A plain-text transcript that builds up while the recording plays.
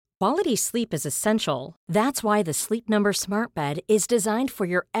Quality sleep is essential. That's why the Sleep Number Smart Bed is designed for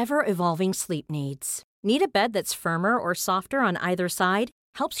your ever-evolving sleep needs. Need a bed that's firmer or softer on either side?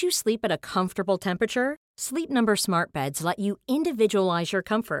 Helps you sleep at a comfortable temperature? Sleep Number Smart Beds let you individualize your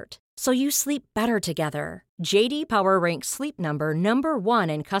comfort, so you sleep better together. J.D. Power ranks Sleep Number number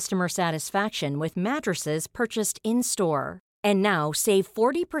one in customer satisfaction with mattresses purchased in-store. And now, save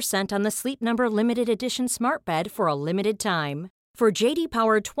 40% on the Sleep Number Limited Edition Smart Bed for a limited time. For J.D.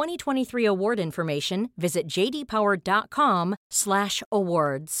 Power 2023 award information, visit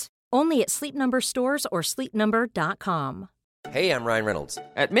jdpower.com/awards. Only at Sleep Number stores or sleepnumber.com. Hey, I'm Ryan Reynolds.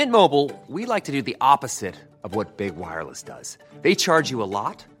 At Mint Mobile, we like to do the opposite of what Big Wireless does. They charge you a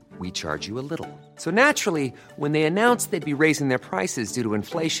lot, we charge you a little. So naturally, when they announced they'd be raising their prices due to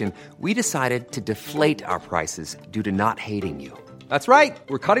inflation, we decided to deflate our prices due to not hating you. That's right.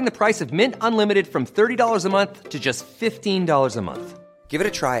 We're cutting the price of Mint Unlimited from $30 a month to just $15 a month. Give it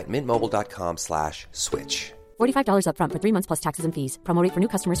a try at mintmobile.com/switch. $45 up front for 3 months plus taxes and fees. Promo rate for new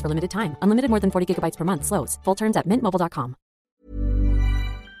customers for limited time. Unlimited more than 40 gigabytes per month. Slows full terms at mintmobile.com.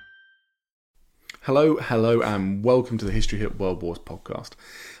 Hello, and welcome to the History Hit World Wars podcast.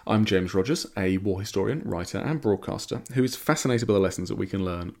 I'm James Rogers, a war historian, writer and broadcaster who is fascinated by the lessons that we can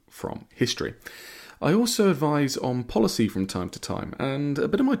learn from history. I also advise on policy from time to time, and a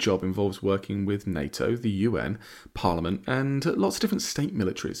bit of my job involves working with NATO, the UN, Parliament, and lots of different state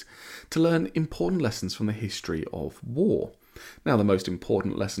militaries to learn important lessons from the history of war. Now, the most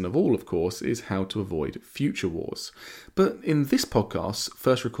important lesson of all, of course, is how to avoid future wars. But in this podcast,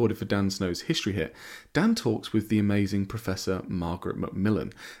 first recorded for Dan Snow's History Hit, Dan talks with the amazing Professor Margaret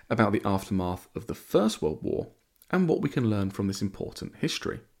Macmillan about the aftermath of the First World War and what we can learn from this important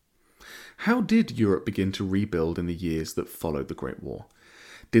history. How did Europe begin to rebuild in the years that followed the Great War?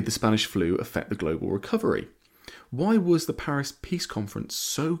 Did the Spanish flu affect the global recovery? Why was the Paris Peace Conference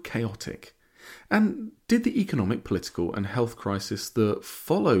so chaotic? And did the economic, political and health crisis that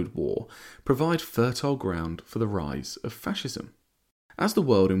followed war provide fertile ground for the rise of fascism? As the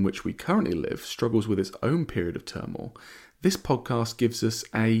world in which we currently live struggles with its own period of turmoil, this podcast gives us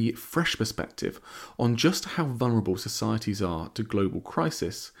a fresh perspective on just how vulnerable societies are to global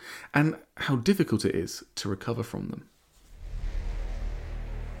crisis and how difficult it is to recover from them.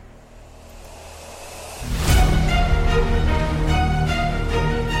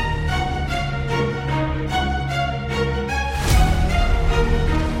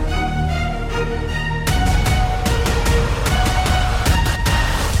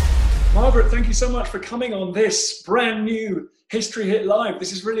 Margaret, thank you so much for coming on this brand new History Hit Live.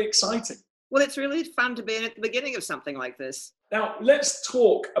 This is really exciting. Well, it's really fun to be at the beginning of something like this. Now, let's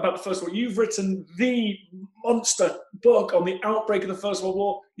talk about the First World War. You've written the monster book on the outbreak of the First World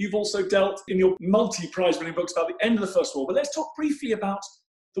War. You've also dealt in your multi-prize winning books about the end of the First World War. But let's talk briefly about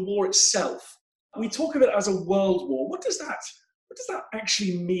the war itself. We talk of it as a world war. What does that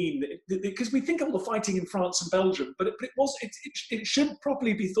actually mean? Because we think of all the fighting in France and Belgium, but it should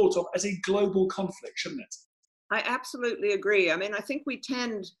properly be thought of as a global conflict, shouldn't it? I absolutely agree. I mean, I think we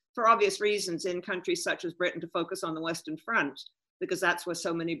tend, for obvious reasons, in countries such as Britain to focus on the Western Front, because that's where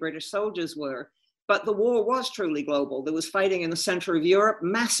so many British soldiers were. But the war was truly global. There was fighting in the center of Europe,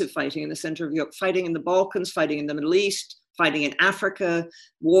 massive fighting in the center of Europe, fighting in the Balkans, fighting in the Middle East, fighting in Africa,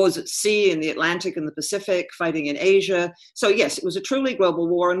 wars at sea in the Atlantic and the Pacific, fighting in Asia. So yes, it was a truly global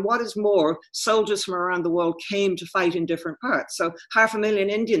war. And what is more, soldiers from around the world came to fight in different parts. So 500,000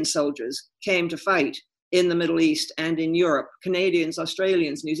 Indian soldiers came to fight in the Middle East and in Europe. Canadians,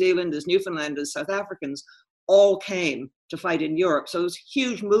 Australians, New Zealanders, Newfoundlanders, South Africans all came to fight in Europe. So there's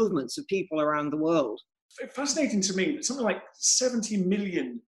huge movements of people around the world. Fascinating to me that something like 70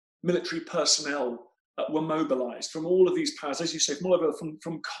 million military personnel were mobilized from all of these powers, as you say, from all over,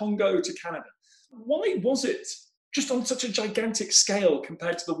 from Congo to Canada. Why was it just on such a gigantic scale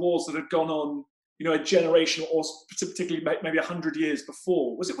compared to the wars that had gone on, a generation or particularly maybe 100 years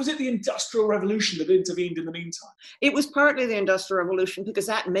before? Was it the Industrial Revolution that intervened in the meantime? It was partly the Industrial Revolution because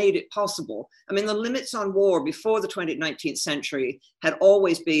that made it possible. I mean, the limits on war before the 19th century had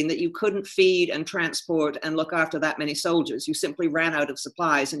always been that you couldn't feed and transport and look after that many soldiers. You simply ran out of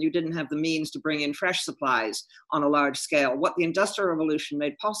supplies and you didn't have the means to bring in fresh supplies on a large scale. What the Industrial Revolution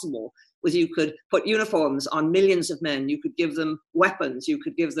made possible was you could put uniforms on millions of men, you could give them weapons, you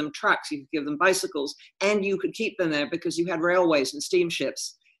could give them trucks, you could give them bicycles, and you could keep them there because you had railways and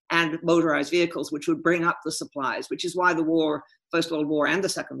steamships and motorized vehicles which would bring up the supplies, which is why the war, First World War and the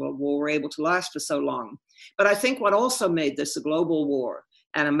Second World War, were able to last for so long. But I think what also made this a global war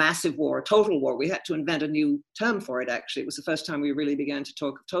and a massive war, a total war, we had to invent a new term for it actually, it was the first time we really began to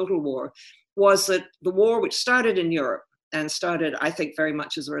talk of total war, was that the war which started in Europe and started, I think, very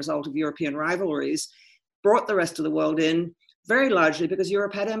much as a result of European rivalries, brought the rest of the world in very largely because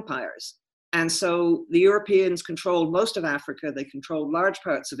Europe had empires. And so the Europeans controlled most of Africa, they controlled large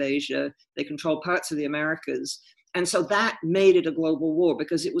parts of Asia, they controlled parts of the Americas. And so that made it a global war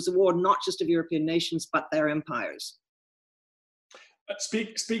because it was a war not just of European nations, but their empires.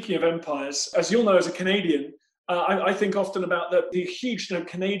 Speaking of empires, as you'll know as a Canadian, I think often about the huge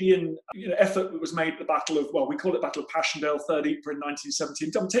Canadian effort that was made at the Battle of, well, we call it Battle of Passchendaele, 3rd Ypres in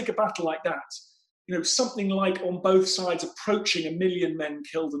 1917. Take a battle like that, something like on both sides approaching 1 million men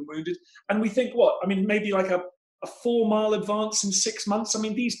killed and wounded. And we think, maybe like a 4-mile advance in 6 months.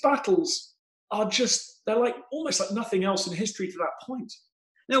 These battles are they're like almost like nothing else in history to that point.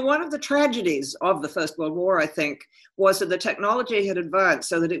 Now, one of the tragedies of the First World War, I think, was that the technology had advanced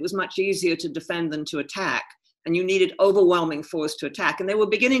so that it was much easier to defend than to attack. And you needed overwhelming force to attack. And they were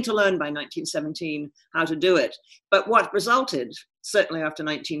beginning to learn by 1917 how to do it. But what resulted, certainly after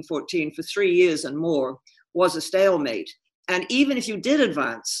 1914, for 3 years and more, was a stalemate. And even if you did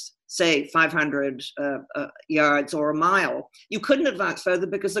advance, say 500 yards or a mile, you couldn't advance further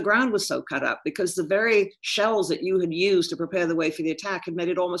because the ground was so cut up, because the very shells that you had used to prepare the way for the attack had made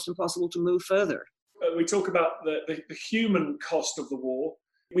it almost impossible to move further. We talk about the human cost of the war.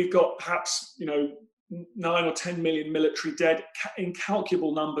 We've got perhaps, 9 or 10 million military dead,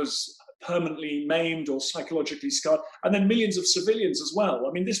 incalculable numbers permanently maimed or psychologically scarred, and then millions of civilians as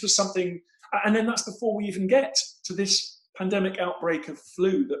well. This was something, and then that's before we even get to this pandemic outbreak of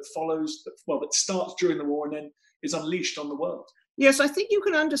flu that follows, that starts during the war and then is unleashed on the world. Yes, I think you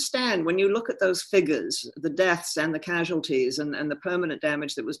can understand when you look at those figures, the deaths and the casualties and the permanent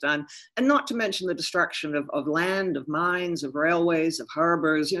damage that was done, and not to mention the destruction of land, of mines, of railways, of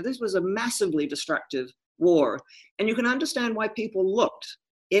harbors. This was a massively destructive war. And you can understand why people looked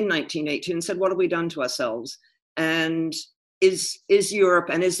in 1918 and said, what have we done to ourselves? And is Europe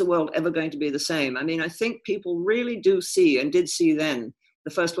and is the world ever going to be the same? I think people really do see, and did see then,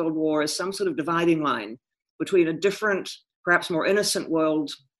 the First World War as some sort of dividing line between a different, perhaps more innocent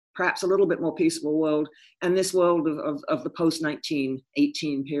world, perhaps a little bit more peaceful world, and this world of the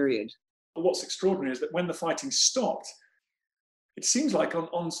post-1918 period. What's extraordinary is that when the fighting stopped, it seems like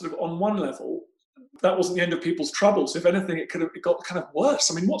on one level, that wasn't the end of people's troubles. If anything, it got kind of worse.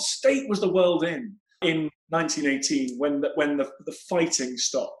 What state was the world in 1918 when the fighting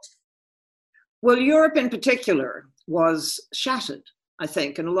stopped? Well, Europe in particular was shattered, I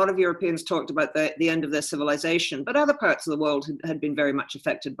think, and a lot of Europeans talked about the end of their civilization, but other parts of the world had been very much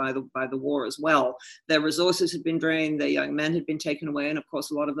affected by the war as well. Their resources had been drained, their young men had been taken away, and of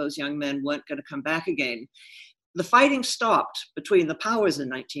course a lot of those young men weren't going to come back again. The fighting stopped between the powers in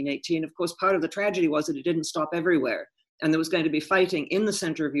 1918. Of course, part of the tragedy was that it didn't stop everywhere, and there was going to be fighting in the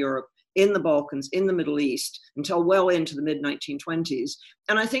center of Europe, in the Balkans, in the Middle East, until well into the mid-1920s.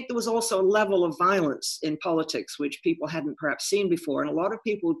 And I think there was also a level of violence in politics which people hadn't perhaps seen before. And a lot of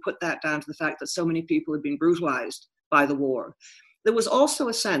people would put that down to the fact that so many people had been brutalized by the war. There was also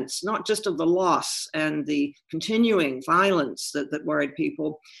a sense, not just of the loss and the continuing violence that worried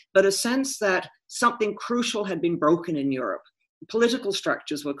people, but a sense that something crucial had been broken in Europe. Political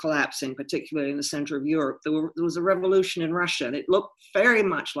structures were collapsing, particularly in the center of Europe. There was a revolution in Russia, and it looked very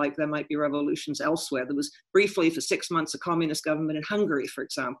much like there might be revolutions elsewhere. There was briefly for 6 months a communist government in Hungary, for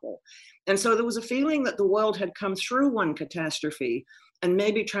example. And so there was a feeling that the world had come through one catastrophe and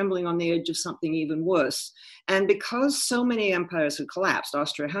maybe trembling on the edge of something even worse. And because so many empires had collapsed,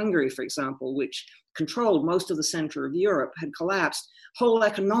 Austria-Hungary, for example, which controlled most of the center of Europe, had collapsed. Whole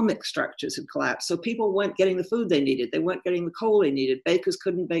economic structures had collapsed. So people weren't getting the food they needed. They weren't getting the coal they needed. Bakers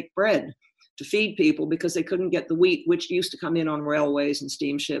couldn't bake bread to feed people because they couldn't get the wheat, which used to come in on railways and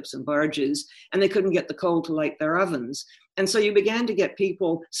steamships and barges, and they couldn't get the coal to light their ovens. And so you began to get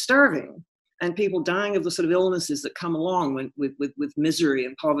people starving and people dying of the sort of illnesses that come along with misery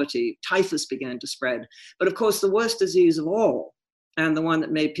and poverty. Typhus began to spread. But of course, the worst disease of all, and the one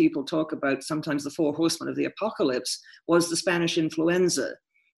that made people talk about sometimes the 4 horsemen of the apocalypse, was the Spanish influenza,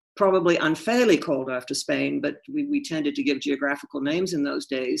 probably unfairly called after Spain, but we tended to give geographical names in those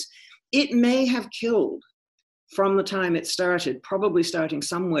days. It may have killed from the time it started, probably starting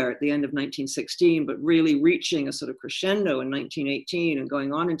somewhere at the end of 1916, but really reaching a sort of crescendo in 1918 and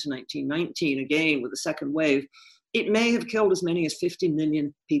going on into 1919 again with the second wave. It may have killed as many as 50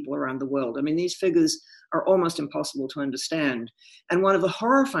 million people around the world. These figures are almost impossible to understand. And one of the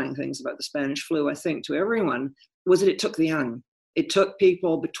horrifying things about the Spanish flu, I think, to everyone, was that it took the young. It took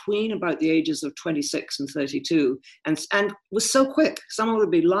people between about the ages of 26 and 32 and was so quick. Someone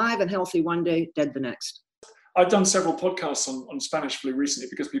would be live and healthy one day, dead the next. I've done several podcasts on Spanish flu recently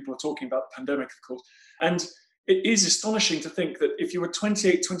because people are talking about the pandemic, of course. And it is astonishing to think that if you were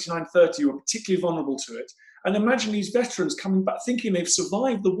 28, 29, 30, you were particularly vulnerable to it. And imagine these veterans coming back thinking they've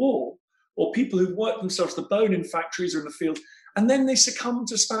survived the war, or people who've worked themselves to the bone in factories or in the field, and then they succumb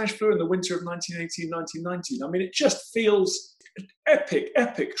to Spanish flu in the winter of 1918, 1919. I mean, it just feels epic,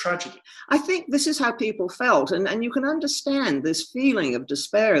 epic tragedy. I think this is how people felt, and you can understand this feeling of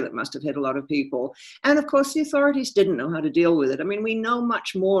despair that must have hit a lot of people. And of course, the authorities didn't know how to deal with it. I mean, we know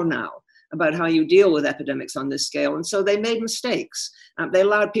much more now about how you deal with epidemics on this scale. And so they made mistakes. They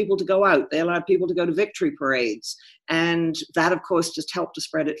allowed people to go out. They allowed people to go to victory parades. And that, of course, just helped to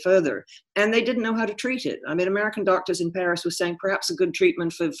spread it further. And they didn't know how to treat it. I mean, American doctors in Paris were saying perhaps a good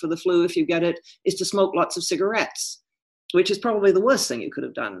treatment for the flu, if you get it, is to smoke lots of cigarettes, which is probably the worst thing you could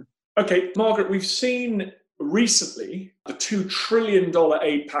have done. Okay, Margaret, we've seen recently the $2 trillion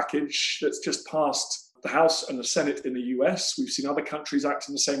aid package that's just passed the House and the Senate in the US. We've seen other countries act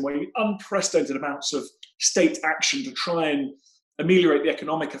in the same way, unprecedented amounts of state action to try and ameliorate the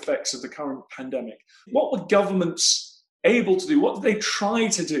economic effects of the current pandemic. What were governments able to do? What did they try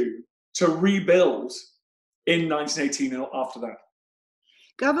to do to rebuild in 1918 and after that?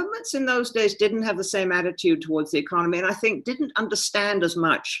 Governments in those days didn't have the same attitude towards the economy, and I think didn't understand as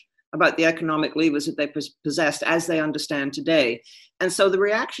much about the economic levers that they possessed as they understand today. And so the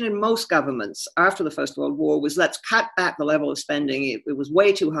reaction in most governments after the First World War was, let's cut back the level of spending. It was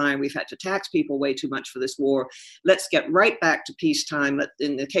way too high, and we've had to tax people way too much for this war. Let's get right back to peacetime.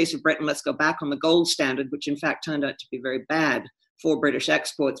 In the case of Britain, let's go back on the gold standard, which in fact turned out to be very bad for British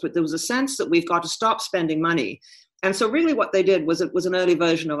exports. But there was a sense that we've got to stop spending money. And so really what they did was, it was an early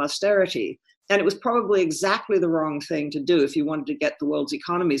version of austerity. And it was probably exactly the wrong thing to do if you wanted to get the world's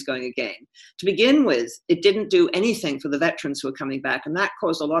economies going again. To begin with, it didn't do anything for the veterans who were coming back, and that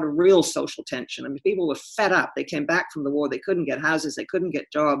caused a lot of real social tension. I mean, people were fed up. They came back from the war. They couldn't get houses. They couldn't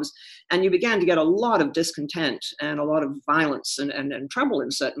get jobs. And you began to get a lot of discontent and a lot of violence and trouble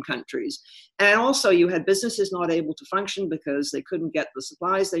in certain countries. And also you had businesses not able to function because they couldn't get the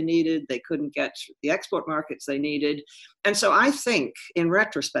supplies they needed. They couldn't get the export markets they needed. And so I think, in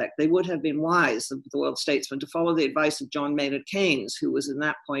retrospect, they would have been wise, the world statesmen, to follow the advice of John Maynard Keynes, who was in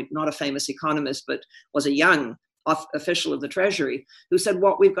that point not a famous economist, but was a young official of the Treasury, who said,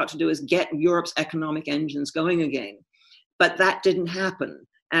 what we've got to do is get Europe's economic engines going again. But that didn't happen.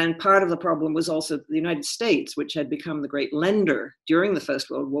 And part of the problem was also the United States, which had become the great lender during the First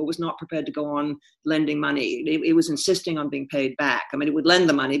World War, was not prepared to go on lending money. It was insisting on being paid back. I mean, it would lend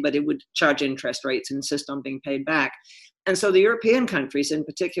the money, but it would charge interest rates and insist on being paid back. And so the European countries in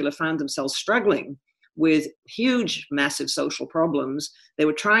particular found themselves struggling with huge, massive social problems. They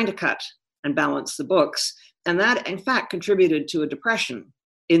were trying to cut and balance the books. And that, in fact, contributed to a depression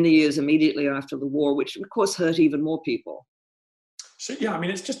in the years immediately after the war, which, of course, hurt even more people. So, yeah, I mean,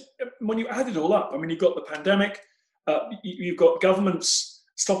 it's just, when you add it all up, I mean, you've got the pandemic, you've got governments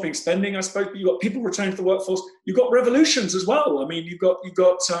stopping spending, I suppose, but you've got people returning to the workforce, you've got revolutions as well. I mean, you've got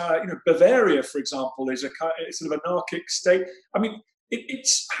Bavaria, for example, is a sort of anarchic state. I mean,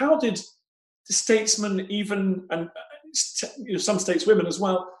 it's how did the statesmen even, and some stateswomen as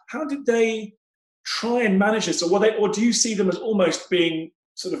well, how did they try and manage this? Or do you see them as almost being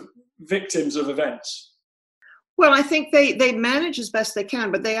sort of victims of events? Well, I think they manage as best they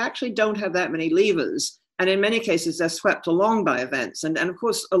can, but they actually don't have that many levers. And in many cases, they're swept along by events. And of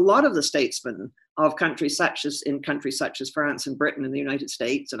course, a lot of the statesmen of countries such as France and Britain and the United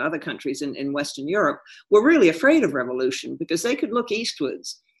States and other countries in Western Europe were really afraid of revolution, because they could look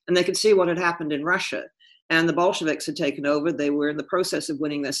eastwards and they could see what had happened in Russia. And the Bolsheviks had taken over. They were in the process of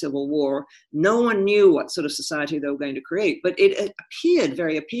winning their civil war. No one knew what sort of society they were going to create, but it appeared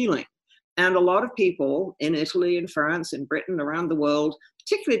very appealing. And a lot of people in Italy, in France, in Britain, around the world,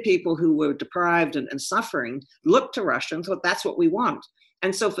 particularly people who were deprived and suffering, looked to Russia and thought, that's what we want.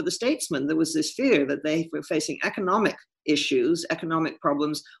 And so for the statesmen, there was this fear that they were facing economic issues, economic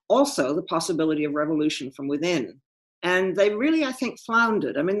problems, also the possibility of revolution from within. And they really, I think,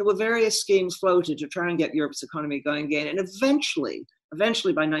 floundered. I mean, there were various schemes floated to try and get Europe's economy going again. And eventually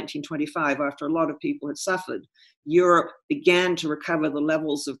by 1925, after a lot of people had suffered, Europe began to recover the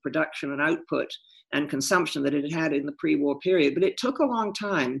levels of production and output and consumption that it had had in the pre-war period. But it took a long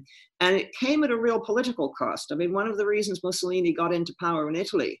time, and it came at a real political cost. I mean, one of the reasons Mussolini got into power in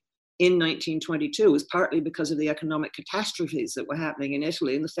Italy in 1922 was partly because of the economic catastrophes that were happening in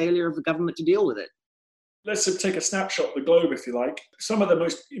Italy and the failure of the government to deal with it. Let's take a snapshot of the globe, if you like. Some of the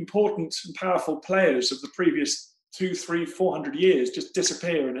most important and powerful players of the previous 200, 300, 400 years just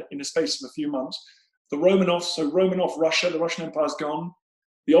disappear in the space of a few months. The Romanovs, so Romanov Russia, the Russian Empire's gone.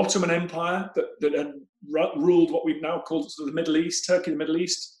 The Ottoman Empire that had ruled what we've now called sort of the Middle East, Turkey, the Middle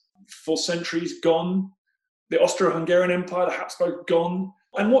East, for centuries, gone. the Austro-Hungarian Empire, the Habsburg, gone?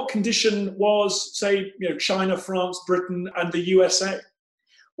 And what condition was, say, China, France, Britain, and the USA?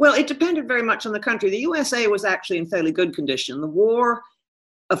 Well, it depended very much on the country. The USA was actually in fairly good condition. The war,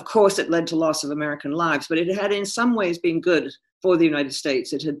 of course, it led to loss of American lives, but it had in some ways been good for the United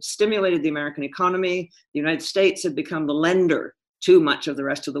States. It had stimulated the American economy. The United States had become the lender to much of the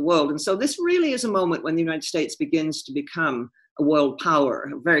rest of the world. And so this really is a moment when the United States begins to become a world power,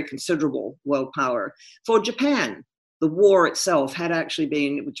 a very considerable world power. For Japan, the war itself had actually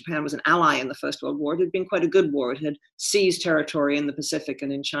been, Japan was an ally in the First World War. It had been quite a good war. It had seized territory in the Pacific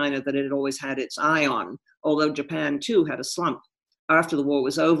and in China that it had always had its eye on, although Japan too had a slump after the war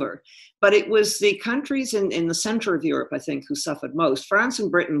was over. But it was the countries in the center of Europe, I think, who suffered most. France and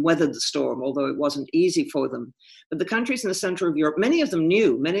Britain weathered the storm, although it wasn't easy for them. But the countries in the center of Europe, many of them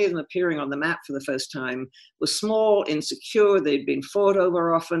appearing on the map for the first time, were small, insecure, they'd been fought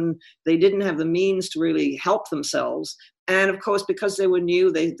over often, they didn't have the means to really help themselves. And of course, because they were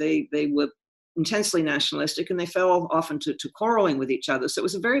new, they were intensely nationalistic, and they fell often to quarreling with each other. So it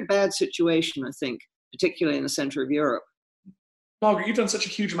was a very bad situation, I think, particularly in the center of Europe. Margaret, you've done such a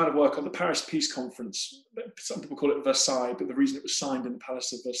huge amount of work on the Paris Peace Conference. Some people call it Versailles, but the reason it was signed in the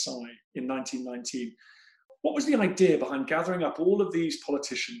Palace of Versailles in 1919. What was the idea behind gathering up all of these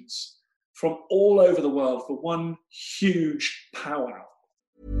politicians from all over the world for one huge powwow?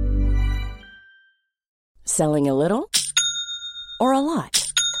 Selling a little or a lot?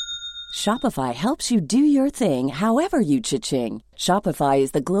 Shopify helps you do your thing however you cha-ching. Shopify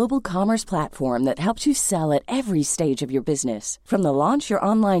is the global commerce platform that helps you sell at every stage of your business. From the launch your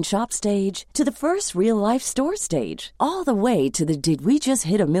online shop stage to the first real-life store stage, all the way to the did we just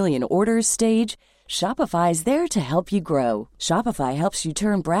hit a million orders stage. Shopify is there to help you grow. Shopify helps you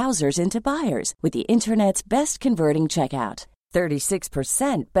turn browsers into buyers with the internet's best converting checkout.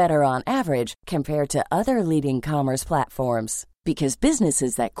 36% better on average compared to other leading commerce platforms. Because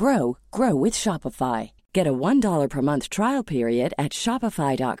businesses that grow, grow with Shopify. Get a $1 per month trial period at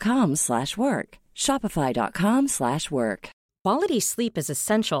shopify.com/work. Shopify.com/work. Quality sleep is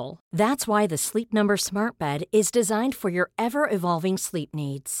essential. That's why the Sleep Number Smart Bed is designed for your ever-evolving sleep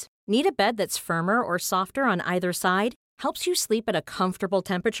needs. Need a bed that's firmer or softer on either side? Helps you sleep at a comfortable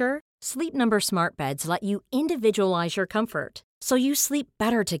temperature? Sleep Number Smart Beds let you individualize your comfort, so you sleep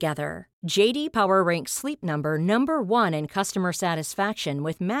better together. J.D. Power ranks Sleep Number #1 in customer satisfaction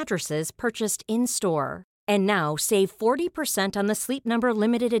with mattresses purchased in-store. And now, save 40% on the Sleep Number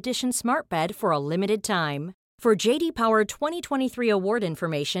Limited Edition Smart Bed for a limited time. For J.D. Power 2023 award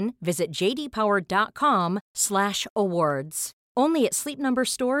information, visit jdpower.com/awards. Only at Sleep Number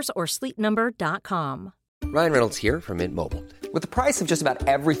stores or sleepnumber.com. Ryan Reynolds here from Mint Mobile. With the price of just about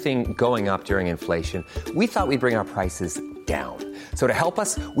everything going up during inflation, we thought we'd bring our prices down. So to help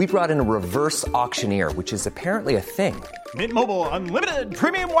us, we brought in a reverse auctioneer, which is apparently a thing. Mint Mobile Unlimited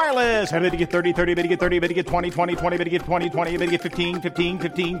Premium Wireless. How to get 30, 30, bit to get 30, bit to get 20, 20, 20, bit to get 20, 20, bit to get 15, 15,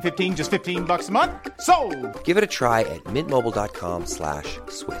 15, 15, just $15 a month? Sold! Give it a try at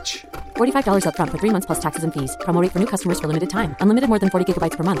mintmobile.com/switch. $45 up front for 3 months plus taxes and fees. Promo rate for new customers for limited time. Unlimited more than 40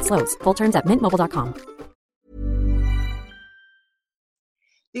 gigabytes per month. Slows full terms at mintmobile.com.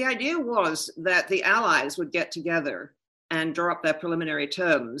 The idea was that the Allies would get together and draw up their preliminary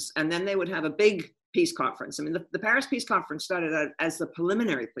terms, and then they would have a big peace conference. I mean, the Paris Peace Conference started out as the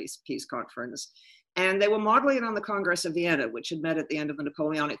preliminary peace conference, and they were modeling it on the Congress of Vienna, which had met at the end of the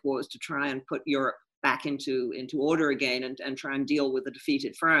Napoleonic Wars to try and put Europe back into order again and try and deal with the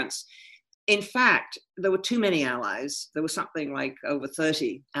defeated France. In fact, there were too many allies. There was something like over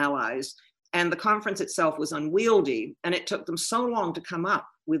 30 allies, and the conference itself was unwieldy, and it took them so long to come up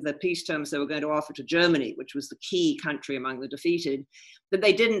with the peace terms they were going to offer to Germany, which was the key country among the defeated, that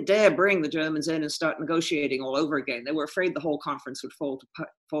they didn't dare bring the Germans in and start negotiating all over again. They were afraid the whole conference would fall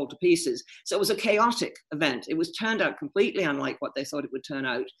to pieces. So it was a chaotic event. It was turned out completely unlike what they thought it would turn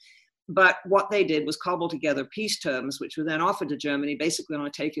out. But what they did was cobble together peace terms, which were then offered to Germany, basically on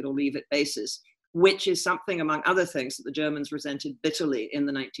a take-it-or-leave-it basis, which is something, among other things, that the Germans resented bitterly in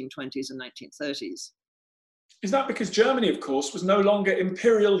the 1920s and 1930s. Is that because Germany, of course, was no longer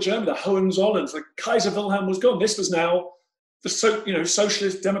Imperial Germany, the Hohenzollern, the Kaiser Wilhelm was gone. This was now the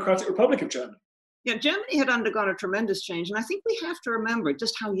Socialist Democratic Republic of Germany. Yeah, Germany had undergone a tremendous change, and I think we have to remember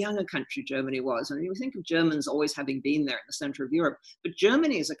just how young a country Germany was. I mean, we think of Germans always having been there in the center of Europe, but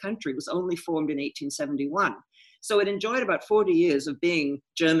Germany as a country was only formed in 1871. So it enjoyed about 40 years of being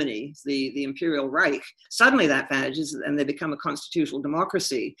Germany, the Imperial Reich. Suddenly that vanishes and they become a constitutional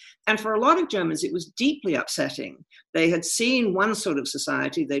democracy. And for a lot of Germans, it was deeply upsetting. They had seen one sort of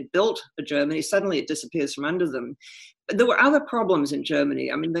society, they'd built a Germany, suddenly it disappears from under them. But there were other problems in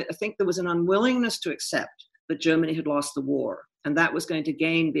Germany. I mean, I think there was an unwillingness to accept that Germany had lost the war. And that was going to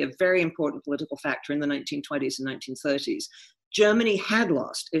be a very important political factor in the 1920s and 1930s. Germany had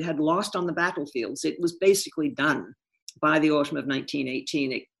lost. It had lost on the battlefields. It was basically done by the autumn of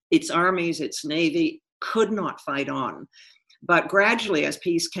 1918. Its armies, its navy could not fight on. But gradually, as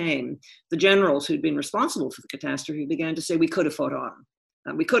peace came, the generals who'd been responsible for the catastrophe began to say, we could have fought on.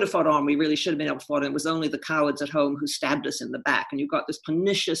 We could have fought on. We really should have been able to fight on. It was only the cowards at home who stabbed us in the back. And you've got this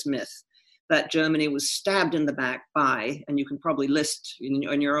pernicious myth that Germany was stabbed in the back by, and you can probably list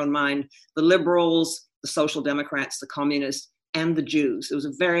in your own mind, the liberals, the social democrats, the communists, and the Jews. There was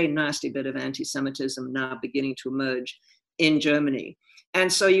a very nasty bit of anti-Semitism now beginning to emerge in Germany.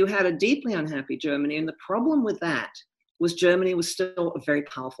 And so you had a deeply unhappy Germany. And the problem with that was Germany was still a very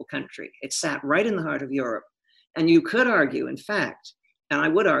powerful country. It sat right in the heart of Europe. And you could argue, in fact, and I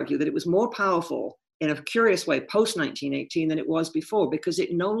would argue that it was more powerful in a curious way post-1918 than it was before, because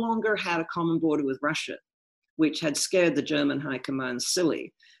it no longer had a common border with Russia, which had scared the German high command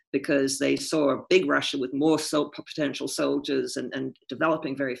silly, because they saw a big Russia with more potential soldiers and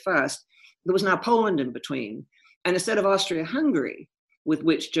developing very fast. There was now Poland in between. And instead of Austria-Hungary, with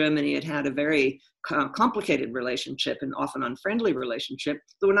which Germany had had a very complicated relationship and often unfriendly relationship,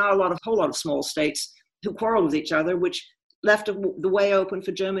 there were now a whole lot of small states who quarreled with each other, which left the way open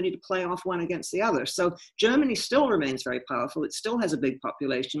for Germany to play off one against the other. So Germany still remains very powerful. It still has a big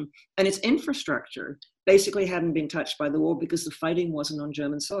population, and its infrastructure basically hadn't been touched by the war because the fighting wasn't on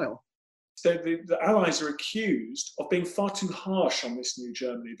German soil. So the Allies are accused of being far too harsh on this new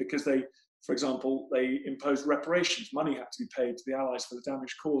Germany because they, for example, they imposed reparations. Money had to be paid to the Allies for the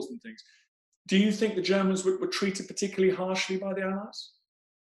damage caused and things. Do you think the Germans were treated particularly harshly by the Allies?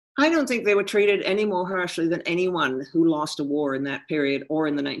 I don't think they were treated any more harshly than anyone who lost a war in that period or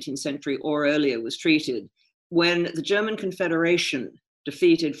in the 19th century or earlier was treated. When the German Confederation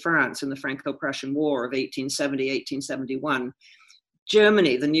defeated France in the Franco-Prussian War of 1870-1871,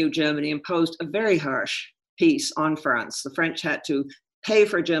 Germany, the new Germany, imposed a very harsh peace on France. The French had to pay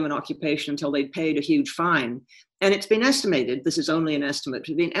for a German occupation until they'd paid a huge fine. And it's been estimated, this is only an estimate,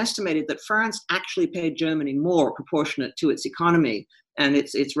 it's been estimated that France actually paid Germany more proportionate to its economy and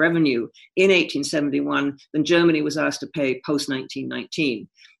its revenue in 1871 than Germany was asked to pay post-1919.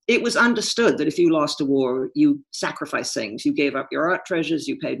 It was understood that if you lost a war, you sacrificed things. You gave up your art treasures,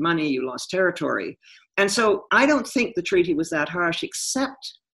 you paid money, you lost territory. And so I don't think the treaty was that harsh,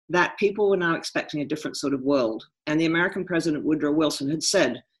 except that people were now expecting a different sort of world. And the American President Woodrow Wilson had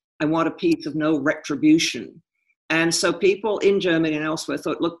said, I want a peace of no retribution. And so people in Germany and elsewhere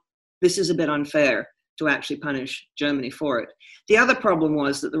thought, look, this is a bit unfair to actually punish Germany for it. The other problem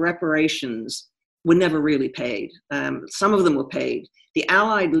was that the reparations were never really paid. Some of them were paid. The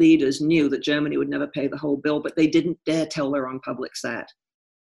Allied leaders knew that Germany would never pay the whole bill, but they didn't dare tell their own publics that.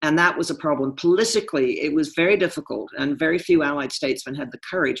 And that was a problem. Politically, it was very difficult, and very few Allied statesmen had the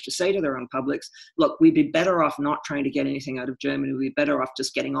courage to say to their own publics, look, we'd be better off not trying to get anything out of Germany. We'd be better off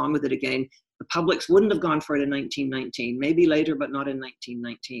just getting on with it again. The publics wouldn't have gone for it in 1919, maybe later, but not in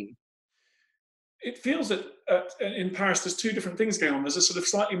 1919. It feels that in Paris, there's two different things going on. There's a sort of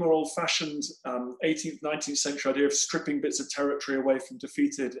slightly more old-fashioned 18th, 19th century idea of stripping bits of territory away from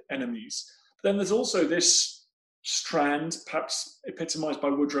defeated enemies. But then there's also this strand, perhaps epitomized by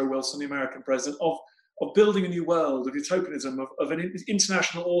Woodrow Wilson, the American president, of building a new world, of utopianism, of an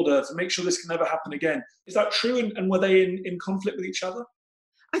international order to make sure this can never happen again. Is that true? And were they in conflict with each other?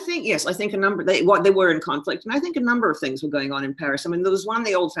 I think, yes, I think they were in conflict. And I think a number of things were going on in Paris. I mean, there was one,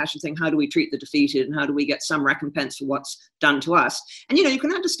 the old-fashioned thing, how do we treat the defeated and how do we get some recompense for what's done to us? And, you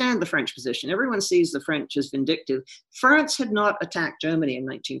can understand the French position. Everyone sees the French as vindictive. France had not attacked Germany in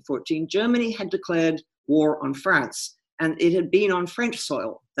 1914. Germany had declared war on France. And it had been on French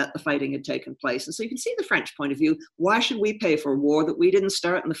soil that the fighting had taken place. And so you can see the French point of view. Why should we pay for a war that we didn't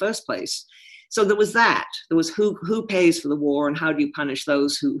start in the first place? So there was that. There was who pays for the war and how do you punish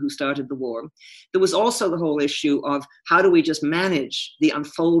those who started the war. There was also the whole issue of how do we just manage the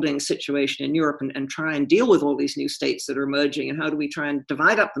unfolding situation in Europe and try and deal with all these new states that are emerging, and how do we try and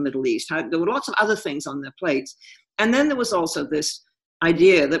divide up the Middle East? There were lots of other things on their plates. And then there was also this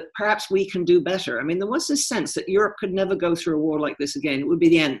idea that perhaps we can do better. I mean, there was this sense that Europe could never go through a war like this again. It would be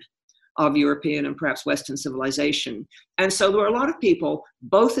the end of European and perhaps Western civilization. And so there were a lot of people,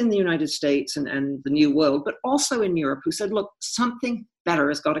 both in the United States and the New World, but also in Europe, who said, look, something better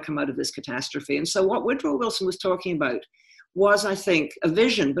has got to come out of this catastrophe. And so what Woodrow Wilson was talking about was, I think, a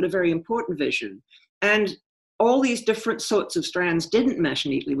vision, but a very important vision. And all these different sorts of strands didn't mesh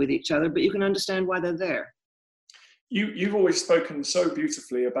neatly with each other, but you can understand why they're there. You've always spoken so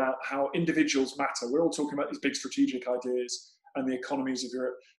beautifully about how individuals matter. We're all talking about these big strategic ideas, and the economies of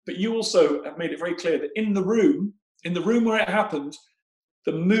Europe. But you also have made it very clear that in the room where it happened,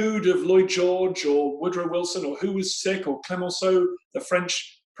 the mood of Lloyd George or Woodrow Wilson or who was sick or Clemenceau, the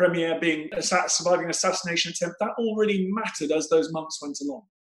French premier, surviving an assassination attempt, that all really mattered as those months went along.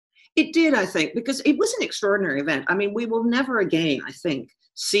 It did, I think, because it was an extraordinary event. I mean, we will never again, I think,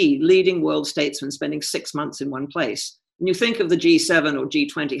 see leading world statesmen spending 6 months in one place. And you think of the G7 or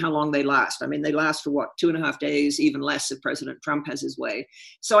G20, how long they last. I mean, they last for 2.5 days, even less if President Trump has his way.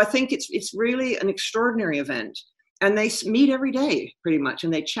 So I think it's really an extraordinary event. And they meet every day, pretty much,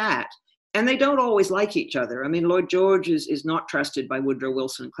 and they chat. And they don't always like each other. I mean, Lloyd George is not trusted by Woodrow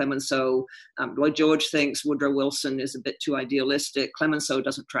Wilson and Clemenceau. Lloyd George thinks Woodrow Wilson is a bit too idealistic. Clemenceau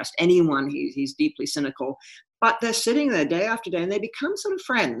doesn't trust anyone. He's deeply cynical. But they're sitting there day after day, and they become sort of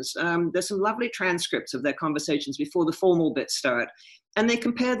friends. There's some lovely transcripts of their conversations before the formal bits start. And they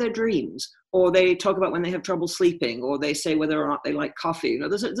compare their dreams, or they talk about when they have trouble sleeping, or they say whether or not they like coffee. You know,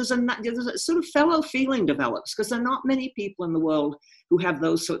 there's a sort of fellow feeling develops, because there are not many people in the world who have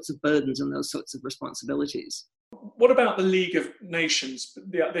those sorts of burdens and those sorts of responsibilities. What about the League of Nations?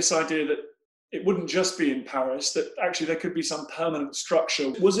 This idea that it wouldn't just be in Paris, that actually there could be some permanent structure.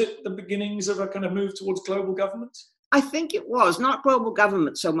 Was it the beginnings of a kind of move towards global government? I think it was, not global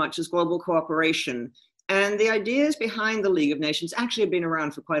government so much as global cooperation. And the ideas behind the League of Nations actually had been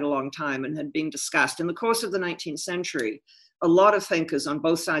around for quite a long time and had been discussed. In the course of the 19th century, a lot of thinkers on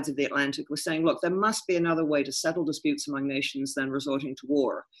both sides of the Atlantic were saying, look, there must be another way to settle disputes among nations than resorting to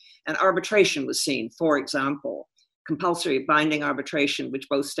war. And arbitration was seen, for example, compulsory binding arbitration, which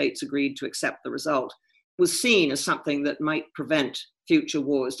both states agreed to accept the result, was seen as something that might prevent future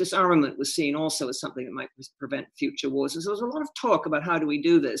wars. Disarmament was seen also as something that might prevent future wars. And so there was a lot of talk about how do we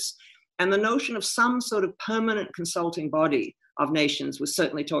do this. And the notion of some sort of permanent consulting body of nations was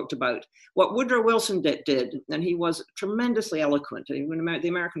certainly talked about. What Woodrow Wilson did, and he was tremendously eloquent, the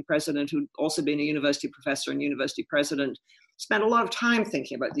American president, who'd also been a university professor and university president, spent a lot of time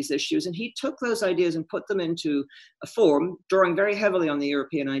thinking about these issues. And he took those ideas and put them into a form, drawing very heavily on the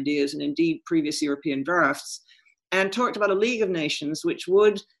European ideas and indeed previous European drafts, and talked about a League of Nations, which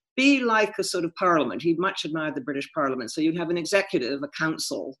would be like a sort of parliament. He much admired the British Parliament. So you'd have an executive, a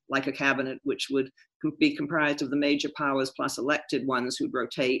council, like a cabinet, which would be comprised of the major powers plus elected ones who'd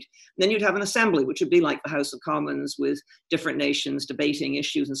rotate. And then you'd have an assembly, which would be like the House of Commons with different nations debating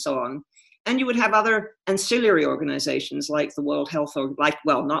issues and so on. And you would have other ancillary organizations like the World Health,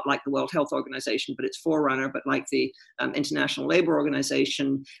 not like the World Health Organization, but its forerunner, but like the International Labour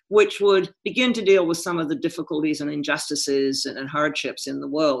Organization, which would begin to deal with some of the difficulties and injustices and hardships in the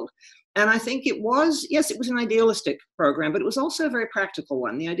world. And I think it was an idealistic program, but it was also a very practical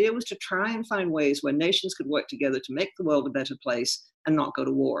one. The idea was to try and find ways where nations could work together to make the world a better place and not go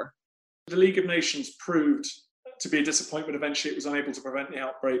to war. The League of Nations proved to be a disappointment. Eventually, it was unable to prevent the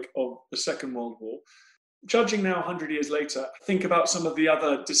outbreak of the Second World War. Judging now 100 years later, think about some of the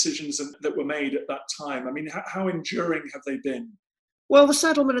other decisions that were made at that time. I mean, how enduring have they been? Well, the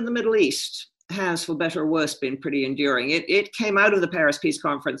settlement in the Middle East has, for better or worse, been pretty enduring. It came out of the Paris Peace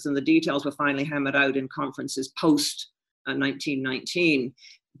Conference, and the details were finally hammered out in conferences post 1919.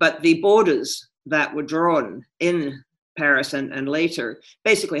 But the borders that were drawn in Paris and later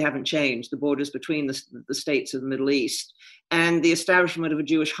basically haven't changed, the borders between the states of the Middle East. And the establishment of a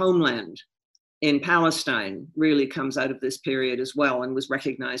Jewish homeland in Palestine really comes out of this period as well and was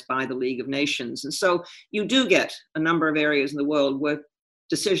recognized by the League of Nations. And so you do get a number of areas in the world where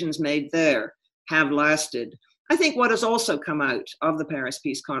decisions made there have lasted. I think what has also come out of the Paris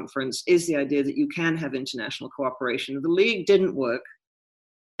Peace Conference is the idea that you can have international cooperation. The League didn't work,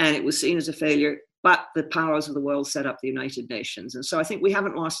 and it was seen as a failure, but the powers of the world set up the United Nations. And so I think we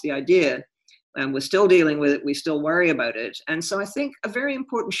haven't lost the idea, and we're still dealing with it. We still worry about it. And so I think a very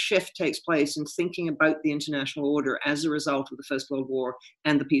important shift takes place in thinking about the international order as a result of the First World War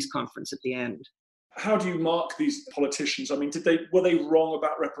and the peace conference at the end. How do you mark these politicians? I mean, were they wrong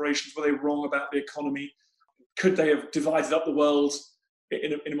about reparations? Were they wrong about the economy? Could they have divided up the world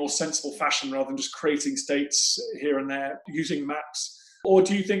in a more sensible fashion rather than just creating states here and there using maps? Or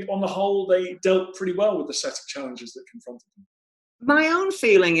do you think, on the whole, they dealt pretty well with the set of challenges that confronted them? My own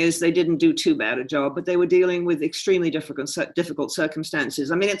feeling is they didn't do too bad a job, but they were dealing with extremely difficult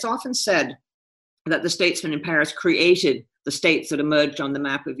circumstances. I mean, it's often said that the statesmen in Paris created the states that emerged on the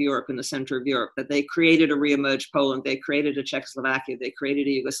map of Europe in the center of Europe, that they created a re-emerged Poland, they created a Czechoslovakia, they created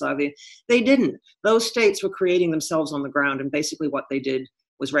a Yugoslavia. They didn't. Those states were creating themselves on the ground, and basically what they did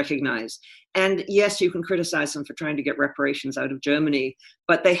was recognized. And yes, you can criticize them for trying to get reparations out of Germany,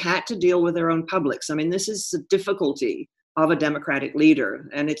 but they had to deal with their own publics. I mean, this is the difficulty of a democratic leader.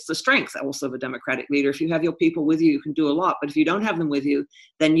 And it's the strength also of a democratic leader. If you have your people with you, you can do a lot. But if you don't have them with you,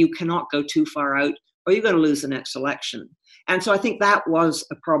 then you cannot go too far out, or you're going to lose the next election. And so I think that was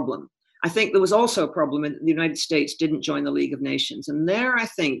a problem. I think there was also a problem in the United States didn't join the League of Nations. And there, I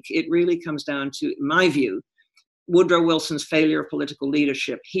think it really comes down to, in my view, Woodrow Wilson's failure of political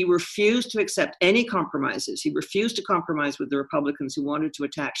leadership. He refused to accept any compromises. He refused to compromise with the Republicans who wanted to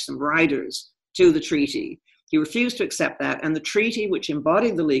attach some riders to the treaty. He refused to accept that. And the treaty which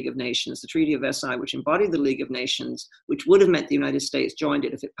embodied the League of Nations, the Treaty of Versailles, which embodied the League of Nations, which would have meant the United States joined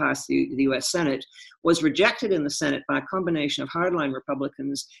it if it passed the US Senate, was rejected in the Senate by a combination of hardline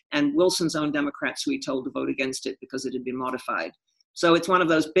Republicans and Wilson's own Democrats who he told to vote against it because it had been modified. So it's one of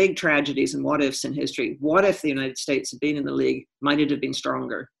those big tragedies and what ifs in history. What if the United States had been in the League? Might it have been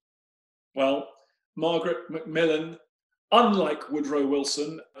stronger? Well, Margaret Macmillan, unlike Woodrow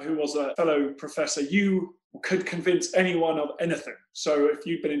Wilson, who was a fellow professor, you could convince anyone of anything. So if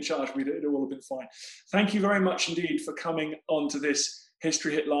you'd been in charge, it'd all have been fine. Thank you very much indeed for coming on to this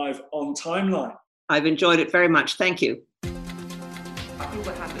History Hit Live on Timeline. I've enjoyed it very much. Thank you. I feel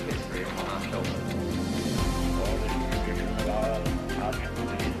the happy history on our shoulders.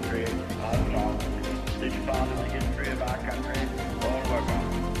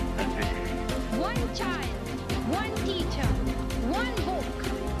 One child, one teacher, one book,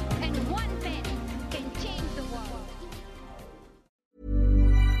 and one pen can change the world.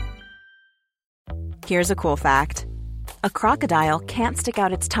 Here's a cool fact. A crocodile can't stick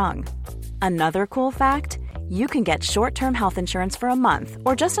out its tongue. Another cool fact, you can get short-term health insurance for a month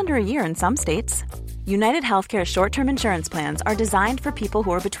or just under a year in some states. United Healthcare short-term insurance plans are designed for people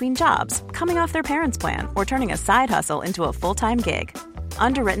who are between jobs, coming off their parents' plan, or turning a side hustle into a full-time gig.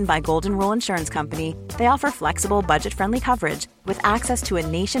 Underwritten by Golden Rule Insurance Company, they offer flexible, budget-friendly coverage with access to a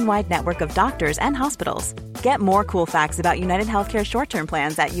nationwide network of doctors and hospitals. Get more cool facts about United Healthcare short-term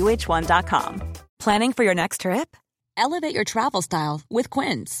plans at uh1.com. Planning for your next trip? Elevate your travel style with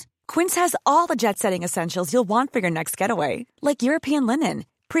Quince. Quince has all the jet-setting essentials you'll want for your next getaway, like European linen,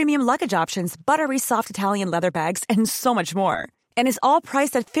 premium luggage options, buttery soft Italian leather bags, and so much more. And is all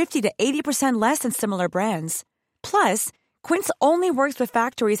priced at 50 to 80% less than similar brands. Plus, Quince only works with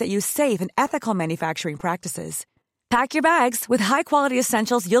factories that use safe and ethical manufacturing practices. Pack your bags with high-quality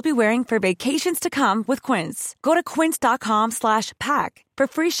essentials you'll be wearing for vacations to come with Quince. Go to quince.com/pack for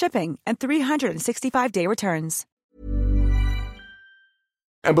free shipping and 365-day returns.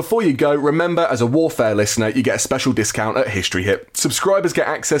 And before you go, remember, as a Warfare listener, you get a special discount at History Hit. Subscribers get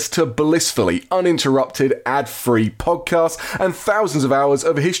access to blissfully uninterrupted, ad-free podcasts and thousands of hours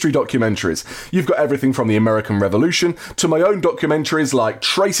of history documentaries. You've got everything from the American Revolution to my own documentaries like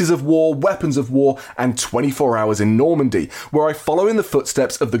Traces of War, Weapons of War, and 24 Hours in Normandy, where I follow in the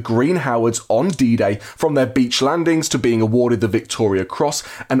footsteps of the Green Howards on D-Day, from their beach landings to being awarded the Victoria Cross,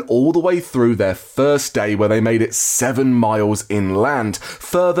 and all the way through their first day where they made it 7 miles inland,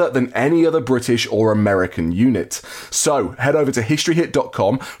 further than any other British or American unit. So head over to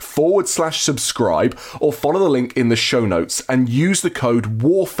historyhit.com/subscribe or follow the link in the show notes and use the code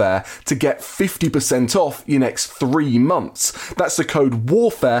WARFARE to get 50% off your next 3 months. That's the code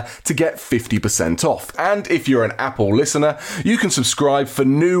WARFARE to get 50% off. And if you're an Apple listener, you can subscribe for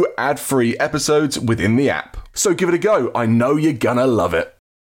new ad-free episodes within the app. So give it a go. I know you're gonna love it.